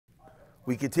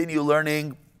We continue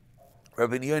learning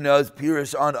Rabbi Yonah's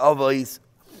Pirush on Avos.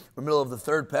 We're in the middle of the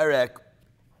third Perek,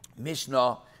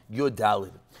 Mishnah Yud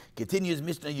Daled. Continues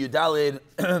Mishnah Yud Daled,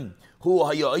 Hu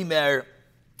Hayomer,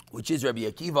 which is Rabbi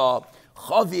Akiva,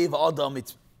 Chaviv Adam,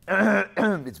 it's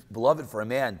beloved for a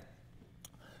man.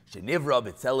 Shenivra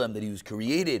B'Tselem, that he was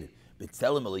created,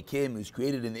 B'Tselem Elikim, he was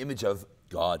created in the image of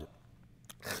God.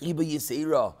 Chiba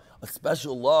Yisera, a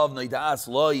special love, Noidas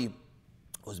Loi,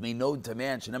 was made known to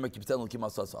man. Shenemar Kibtel Elikim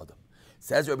Asas Adam.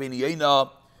 Says Rabbi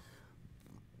Yonah,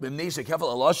 B'Mneisha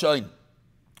Kefal Alashain,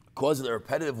 because of the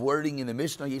repetitive wording in the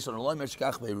Mishnah, Yeshon Eloi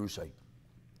Meshkach Beirushay.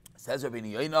 Says Rabbi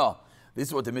Yonah, this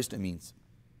is what the Mishnah means.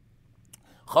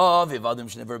 Chaviv Adam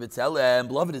Shenever B'Tselem,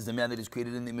 beloved is the man that is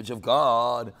created in the image of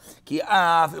God. Ki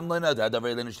af im lena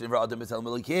dadavar lena Shenever Adam B'Tselem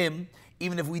Elikim.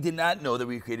 Even if we did not know that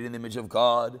we were created in the image of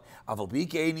God, Aval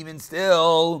Bikein, even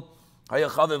still,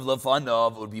 Hayachaviv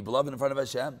Lefanav would be beloved in front of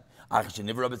Hashem.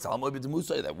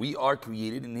 That we are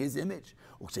created in His image.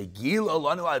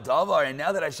 And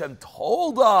now that Hashem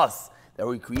told us that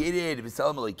we created, it's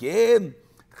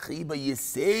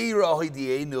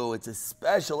a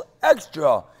special,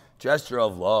 extra gesture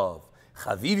of love.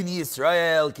 Chavivini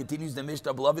Yisrael, continues the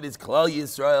Mishnah, beloved is Klal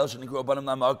Yisrael,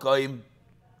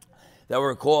 that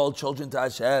were called children to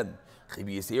Hashem.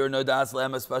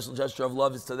 A special gesture of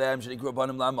love is to them. This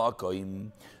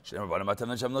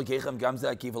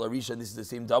is the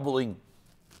same doubling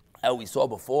that we saw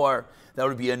before. That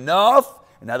would be enough.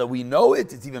 And now that we know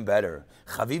it, it's even better.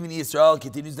 Chavivini Yisrael,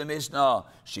 continues the Mishnah.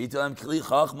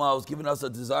 Was given us a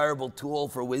desirable tool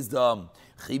for wisdom.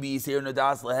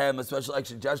 A special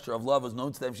extra gesture of love was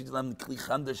known to them.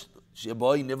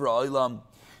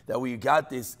 That we got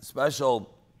this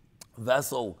special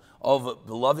vessel of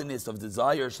belovedness, of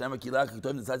desire.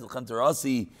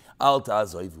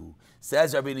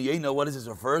 Says Rabbi Yonah, what does this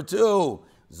refer to?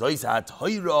 The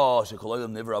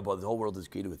whole world is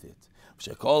created with it.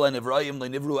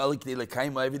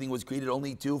 Everything was created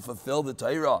only to fulfill the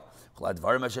Torah.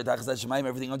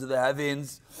 Everything under the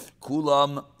heavens.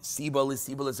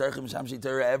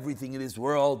 Everything in this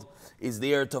world is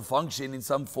there to function in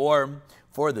some form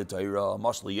for the Torah.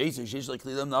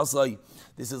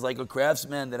 This is like a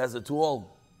craftsman that has a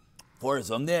tool for his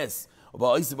omnis.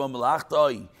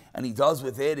 And he does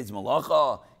with it his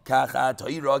malacha.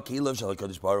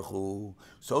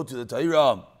 So to the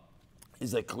Torah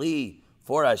is a kli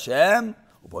for Hashem,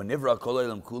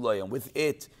 and with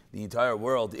it the entire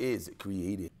world is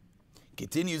created.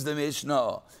 Continues the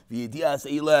Mishnah,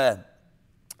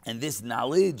 and this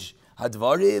knowledge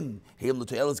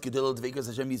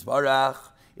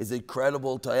is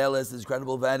incredible to'eles, is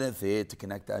incredible benefit to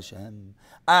connect to Hashem.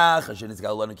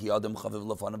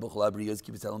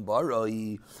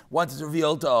 Once it's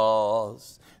revealed to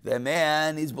us that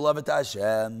man is beloved to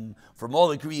Hashem from all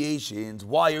the creations.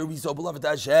 Why are we so beloved to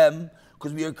Hashem?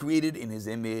 Because we are created in His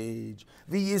image.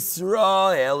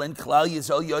 V'Yisrael and Klal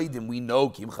Yisrael Yoidim. We know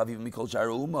Kim Chaviv Mikol Shar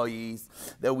Umayis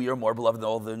that we are more beloved than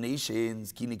all the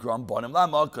nations. Ki Nikram Banim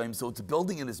La'Makayim. So it's a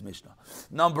building in this Mishnah.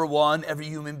 Number one, every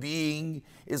human being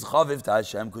is Chaviv to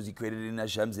Hashem because he created in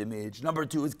Hashem's image. Number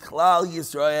two is Klal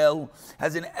Yisrael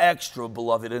has an extra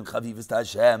beloved and Chaviv to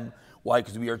Hashem. Why?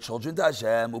 Because we are children to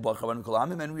Hashem.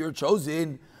 And we are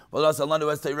chosen. We were given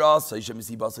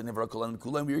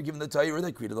the Torah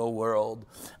that created the whole world.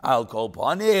 I'll call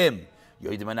upon Him.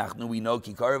 We know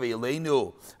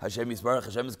Hashem is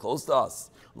close to us.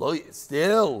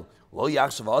 Still,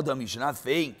 you should not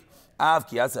think. I'll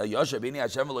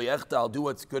do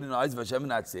what's good in the eyes of Hashem and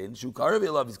not sin. He's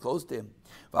close to Him.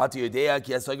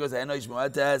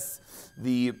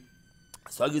 The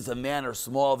sagas of man are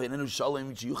small, that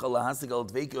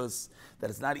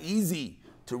it's not easy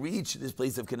to reach this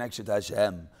place of connection to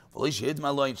Hashem. It should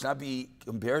not be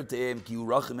compared to Him,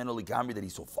 that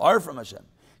He's so far from Hashem.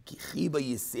 That's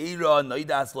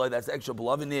extra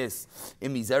belovedness. It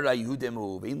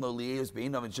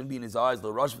shouldn't be in his eyes.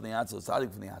 So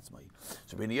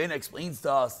Ben Yonah explains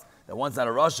to us that one's not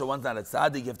a Rasha, one's not a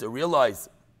Tzaddik. You have to realize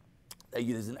that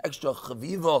there's an extra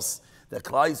chavivos that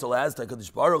Klal Yisrael has to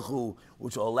HaKadosh Baruch Hu,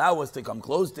 which will allow us to come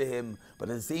close to Him, but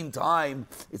at the same time,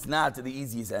 it's not the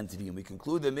easiest entity. And we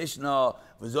conclude the Mishnah,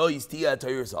 This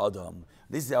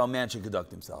is how a man should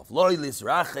conduct himself. Lo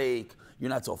lisrachek, you're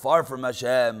not so far from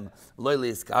Hashem. Lo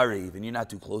liskarev, and you're not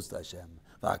too close to Hashem.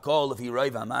 V'akol, if he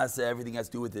raiv hamasa, everything has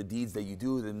to do with the deeds that you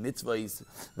do, the mitzvahs,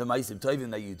 the ma'asim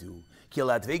tovim that you do.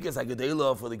 Kilat vekas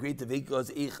hagadela, for the great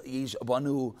vekas, ich ish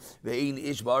abanu, ve'ein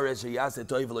ish baresh, sheyaseh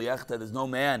tov lo yachta, there's no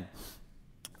man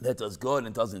that does good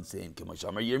and doesn't sin. Says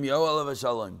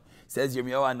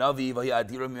Yirmiyahu Hanavi,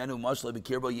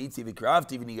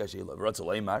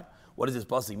 what does this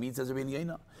pasuk mean? Says Rabbi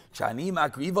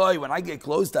Yehuda. When I get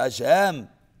close to Hashem,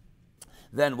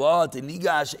 then what?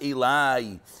 Nigash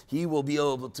Elai, he will be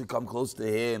able to come close to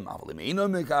him. Who's going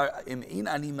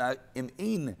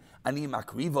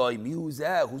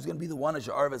to be the one they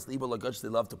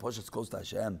love to push us close to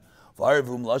Hashem?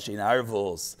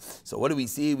 So what do we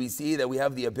see? We see that we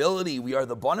have the ability. We are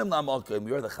the Banim Lamalkim,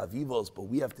 we are the Chavivos, but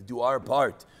we have to do our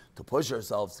part to push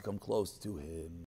ourselves to come close to him.